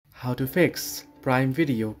how to fix Prime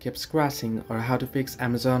Video keeps crashing, or how to fix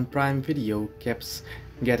Amazon Prime Video keeps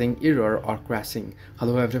getting error or crashing.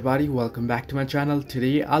 Hello everybody, welcome back to my channel.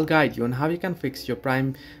 Today I'll guide you on how you can fix your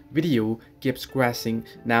Prime Video keeps crashing.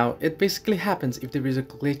 Now it basically happens if there is a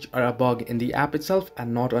glitch or a bug in the app itself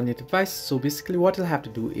and not on your device. So basically what you'll have to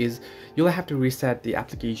do is you'll have to reset the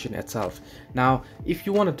application itself. Now if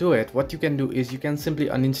you want to do it, what you can do is you can simply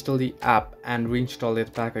uninstall the app and reinstall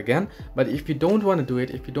it back again. But if you don't want to do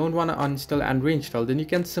it, if you don't want to uninstall and reinstall, then you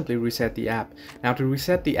can simply reset the app. Now to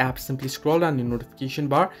reset the app, simply scroll down your notification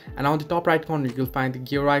bar, and on the top right corner you'll find the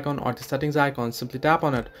gear icon or the settings icon. Simply tap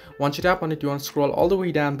on it. Once you tap on it, you want to scroll all the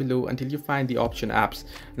way down below until you find the option apps.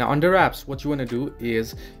 Now under apps, what you want to do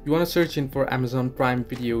is you want to search in for Amazon Prime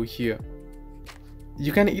Video here.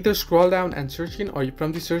 You can either scroll down and search in, or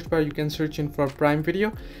from the search bar you can search in for Prime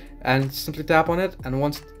Video and simply tap on it. And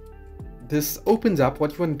once this opens up,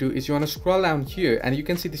 what you want to do is you want to scroll down here and you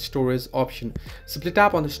can see the storage option. Simply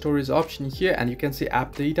tap on the storage option here and you can see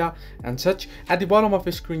app data and such. At the bottom of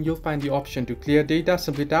the screen you'll find the option to clear data.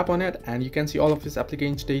 Simply tap on it and you can see all of this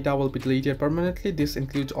application's data will be deleted permanently. This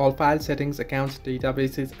includes all file settings, accounts,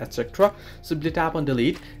 databases, etc. Simply tap on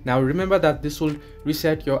delete. Now remember that this will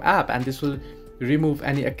reset your app and this will remove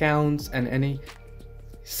any accounts and any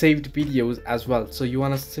saved videos as well. So you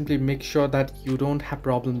want to simply make sure that you don't have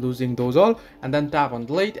problem losing those all, and then tap on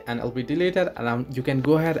delete and it'll be deleted. And you can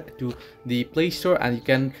go ahead to the Play Store and you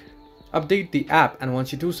can update the app, and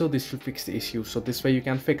once you do so, this should fix the issue. So this way you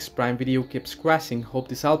can fix Prime Video keeps crashing. Hope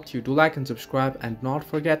this helped you. Do like and subscribe, and not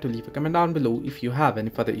forget to leave a comment down below if you have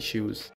any further issues.